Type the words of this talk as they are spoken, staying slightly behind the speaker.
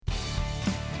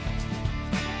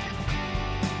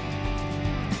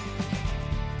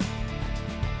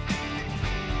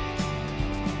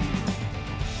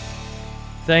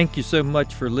Thank you so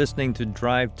much for listening to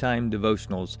Drive Time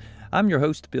Devotionals. I'm your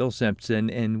host, Bill Simpson,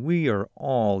 and we are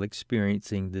all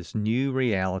experiencing this new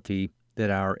reality that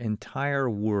our entire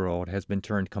world has been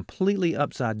turned completely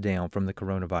upside down from the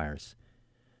coronavirus.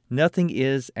 Nothing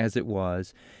is as it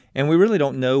was, and we really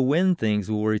don't know when things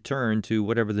will return to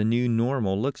whatever the new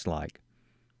normal looks like.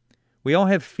 We all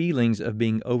have feelings of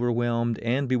being overwhelmed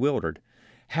and bewildered.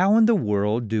 How in the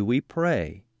world do we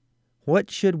pray?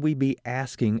 What should we be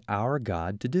asking our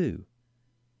God to do?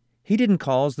 He didn't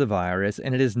cause the virus,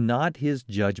 and it is not His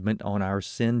judgment on our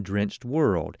sin-drenched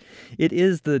world. It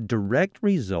is the direct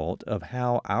result of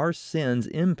how our sins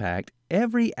impact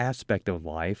every aspect of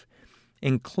life,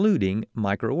 including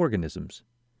microorganisms.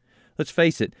 Let's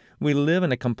face it, we live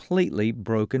in a completely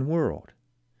broken world.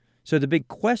 So the big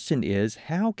question is,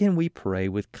 how can we pray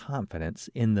with confidence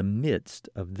in the midst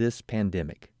of this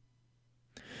pandemic?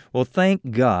 Well,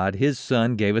 thank God His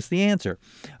Son gave us the answer.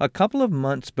 A couple of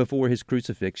months before His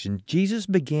crucifixion, Jesus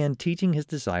began teaching His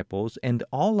disciples and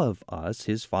all of us,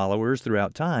 His followers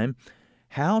throughout time,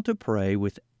 how to pray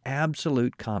with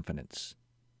absolute confidence.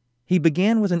 He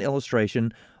began with an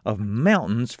illustration of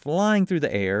mountains flying through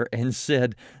the air and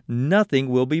said, "Nothing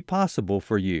will be possible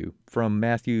for you," from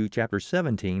Matthew chapter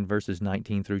 17, verses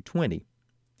 19 through 20.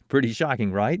 Pretty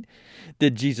shocking, right?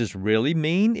 Did Jesus really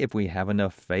mean if we have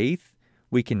enough faith,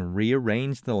 we can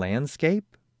rearrange the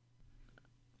landscape?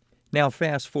 Now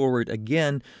fast forward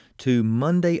again to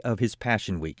Monday of His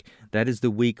Passion Week. That is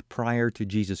the week prior to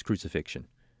Jesus' crucifixion.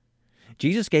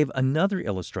 Jesus gave another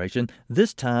illustration,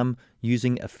 this time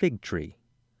using a fig tree.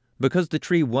 Because the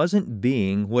tree wasn't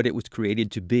being what it was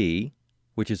created to be,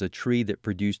 which is a tree that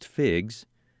produced figs,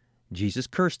 Jesus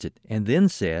cursed it and then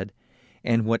said,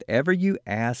 "And whatever you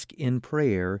ask in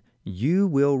prayer, you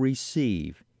will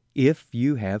receive if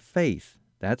you have faith."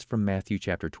 That's from Matthew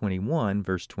chapter 21,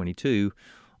 verse 22,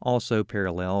 also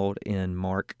paralleled in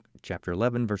Mark chapter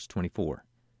 11, verse 24.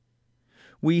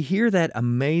 We hear that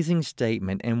amazing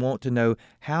statement and want to know,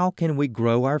 how can we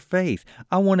grow our faith?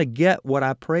 I want to get what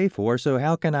I pray for, so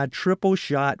how can I triple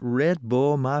shot Red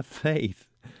Bull my faith?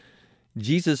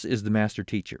 Jesus is the master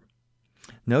teacher.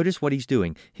 Notice what He's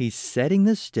doing. He's setting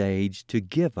the stage to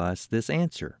give us this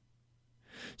answer.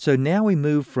 So now we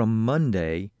move from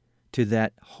Monday to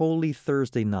that Holy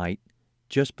Thursday night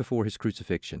just before His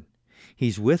crucifixion.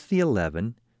 He's with the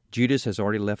 11. Judas has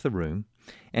already left the room,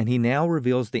 and He now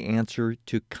reveals the answer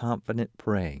to confident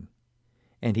praying.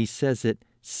 And He says it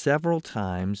several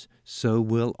times so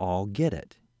we'll all get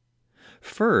it.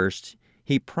 First,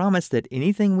 He promised that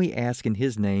anything we ask in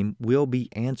His name will be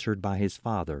answered by His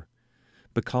Father,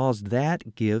 because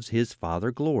that gives His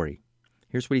Father glory.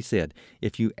 Here's what He said,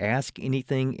 "If you ask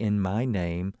anything in my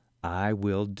name, I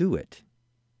will do it."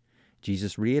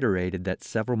 Jesus reiterated that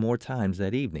several more times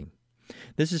that evening.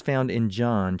 This is found in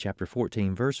John chapter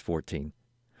 14, verse 14.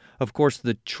 Of course,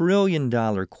 the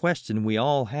trillion-dollar question we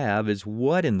all have is,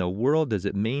 what in the world does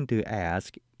it mean to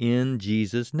ask in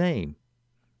Jesus' name?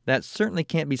 That certainly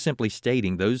can't be simply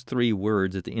stating those three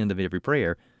words at the end of every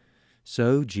prayer.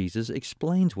 So Jesus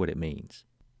explains what it means.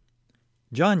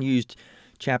 John used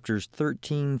chapters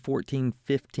 13, 14,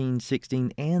 15,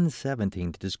 16, and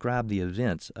 17 to describe the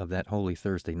events of that Holy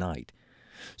Thursday night.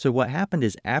 So what happened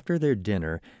is, after their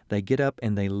dinner, they get up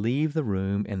and they leave the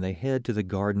room and they head to the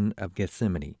Garden of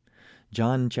Gethsemane.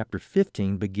 John chapter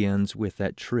 15 begins with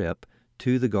that trip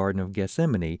to the Garden of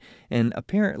Gethsemane, and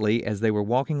apparently as they were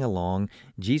walking along,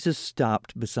 Jesus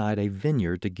stopped beside a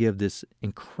vineyard to give this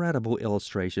incredible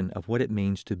illustration of what it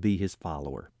means to be His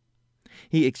follower.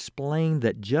 He explained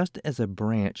that just as a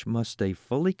branch must stay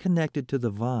fully connected to the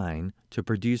vine to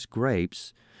produce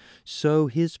grapes, so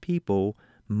His people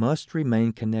must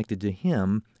remain connected to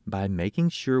Him by making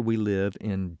sure we live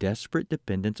in desperate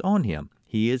dependence on Him.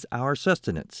 He is our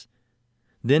sustenance.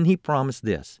 Then He promised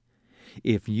this,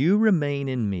 "If you remain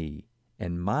in me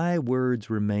and my words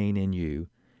remain in you,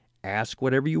 ask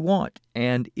whatever you want,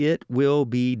 and it will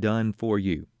be done for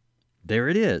you." There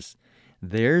it is.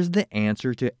 There's the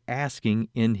answer to asking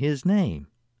in His name.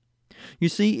 You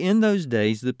see, in those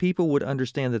days, the people would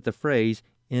understand that the phrase,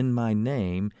 "in my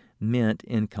name," meant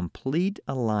in complete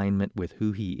alignment with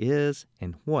who He is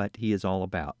and what He is all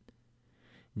about.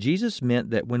 Jesus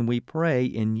meant that when we pray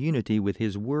in unity with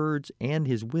His words and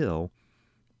His will,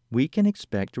 we can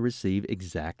expect to receive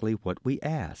exactly what we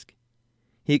ask.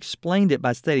 He explained it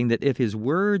by stating that if His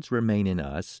words remain in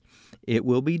us, it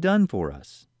will be done for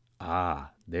us.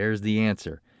 There's the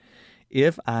answer.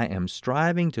 If I am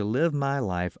striving to live my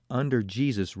life under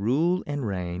Jesus' rule and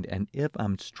reign, and if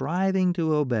I'm striving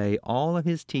to obey all of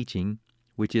His teaching,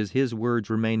 which is His words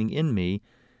remaining in me,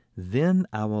 then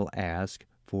I will ask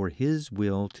for His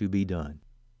will to be done.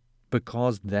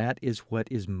 because that is what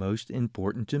is most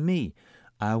important to me.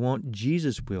 I want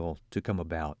Jesus' will to come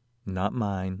about, not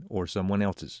mine or someone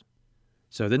else's.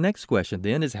 So the next question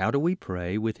then is, how do we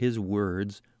pray with His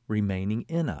words remaining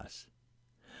in us?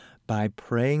 By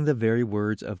praying the very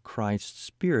words of Christ's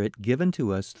Spirit given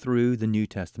to us through the New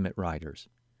Testament writers,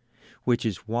 which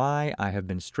is why I have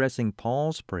been stressing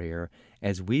Paul's prayer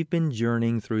as we've been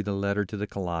journeying through the letter to the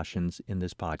Colossians in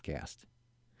this podcast.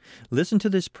 Listen to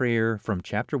this prayer from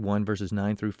chapter 1, verses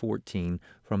 9 through 14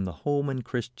 from the Holman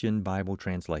Christian Bible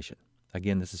Translation.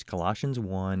 Again, this is Colossians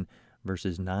 1,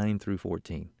 verses 9 through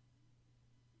 14.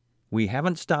 We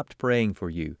haven't stopped praying for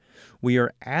you. We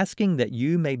are asking that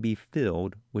you may be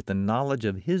filled with the knowledge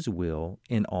of His will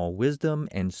in all wisdom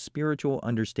and spiritual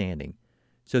understanding,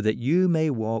 so that you may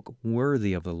walk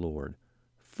worthy of the Lord,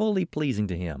 fully pleasing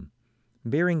to Him,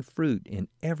 bearing fruit in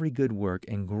every good work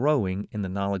and growing in the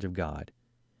knowledge of God.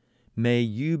 May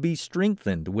you be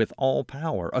strengthened with all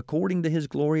power according to His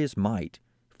glorious might,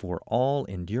 for all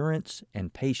endurance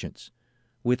and patience,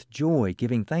 with joy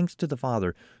giving thanks to the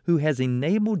Father, who has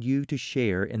enabled you to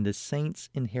share in the saints'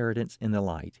 inheritance in the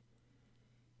light.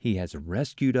 He has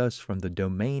rescued us from the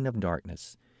domain of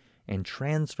darkness and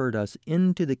transferred us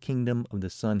into the kingdom of the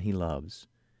Son He loves.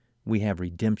 We have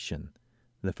redemption,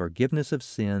 the forgiveness of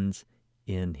sins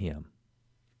in Him.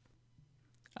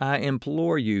 I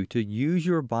implore you to use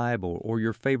your Bible or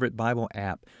your favorite Bible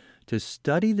app to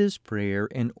study this prayer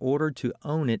in order to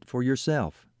own it for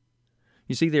yourself.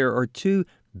 You see, there are two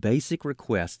basic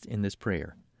requests in this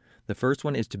prayer. The first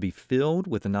one is to be filled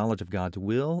with the knowledge of God's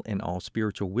will and all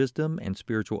spiritual wisdom and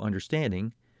spiritual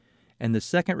understanding. And the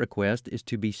second request is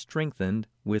to be strengthened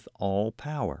with all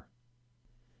power.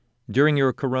 During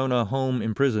your corona home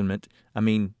imprisonment,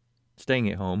 staying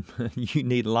at home, you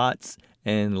need lots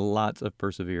and lots of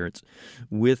perseverance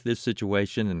with this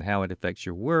situation and how it affects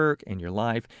your work and your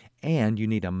life, and you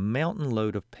need a mountain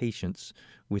load of patience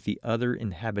with the other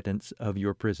inhabitants of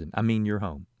your prison, your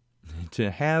home, to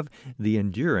have the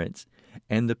endurance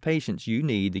and the patience you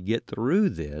need to get through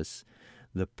this.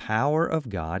 The power of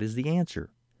God is the answer.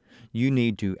 You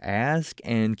need to ask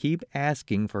and keep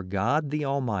asking for God the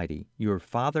Almighty, your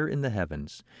Father in the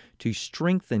heavens, to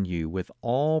strengthen you with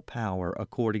all power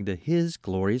according to His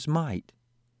glorious might.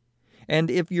 And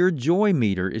if your joy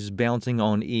meter is bouncing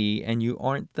on E and you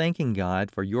aren't thanking God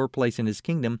for your place in His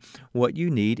kingdom, what you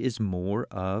need is more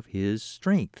of His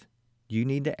strength. You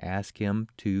need to ask Him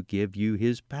to give you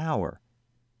His power.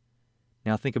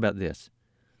 Now think about this.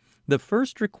 The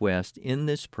first request in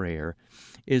this prayer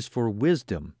is for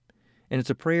wisdom. And it's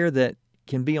a prayer that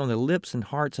can be on the lips and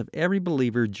hearts of every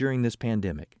believer during this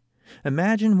pandemic.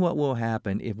 Imagine what will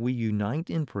happen if we unite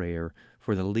in prayer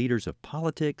for the leaders of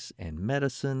politics and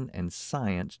medicine and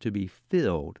science to be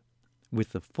filled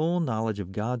with the full knowledge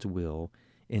of God's will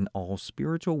in all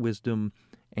spiritual wisdom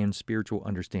and spiritual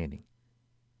understanding.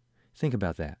 Think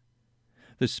about that.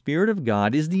 The Spirit of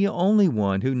God is the only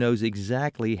one who knows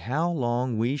exactly how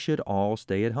long we should all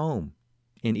stay at home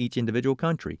in each individual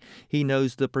country. He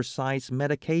knows the precise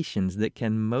medications that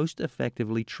can most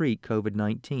effectively treat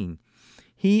COVID-19.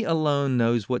 He alone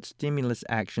knows what stimulus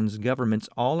actions governments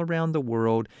all around the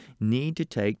world need to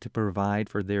take to provide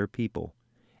for their people.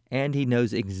 And He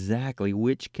knows exactly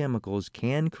which chemicals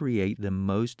can create the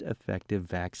most effective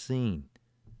vaccine.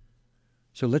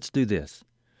 So let's do this.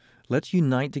 Let's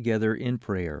unite together in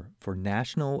prayer for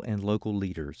national and local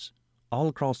leaders all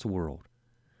across the world,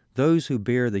 those who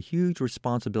bear the huge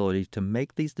responsibility to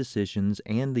make these decisions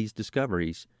and these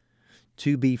discoveries,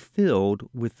 to be filled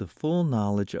with the full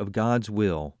knowledge of God's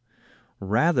will,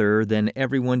 rather than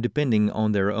everyone depending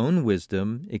on their own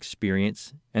wisdom,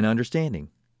 experience, and understanding.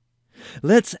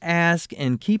 Let's ask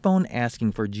and keep on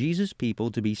asking for Jesus'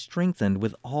 people to be strengthened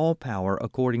with all power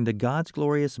according to God's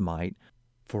glorious might,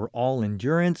 for all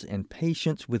endurance and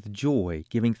patience with joy,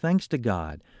 giving thanks to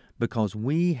God, because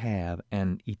we have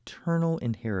an eternal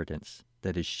inheritance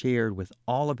that is shared with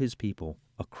all of His people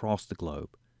across the globe.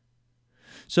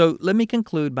 So let me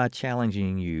conclude by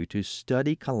challenging you to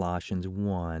study Colossians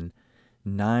 1,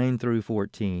 9 through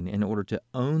 14 in order to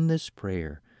own this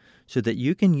prayer so that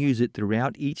you can use it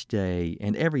throughout each day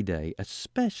and every day,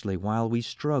 especially while we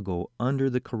struggle under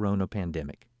the corona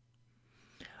pandemic.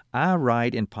 I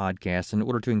write and podcast in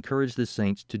order to encourage the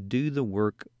saints to do the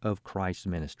work of Christ's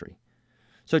ministry.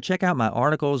 So check out my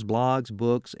articles, blogs,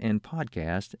 books, and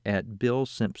podcasts at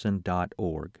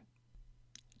billsimpson.org.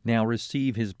 Now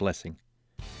receive His blessing.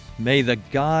 May the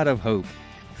God of hope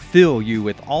fill you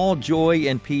with all joy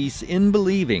and peace in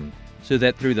believing, so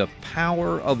that through the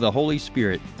power of the Holy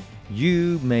Spirit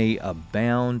you may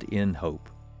abound in hope.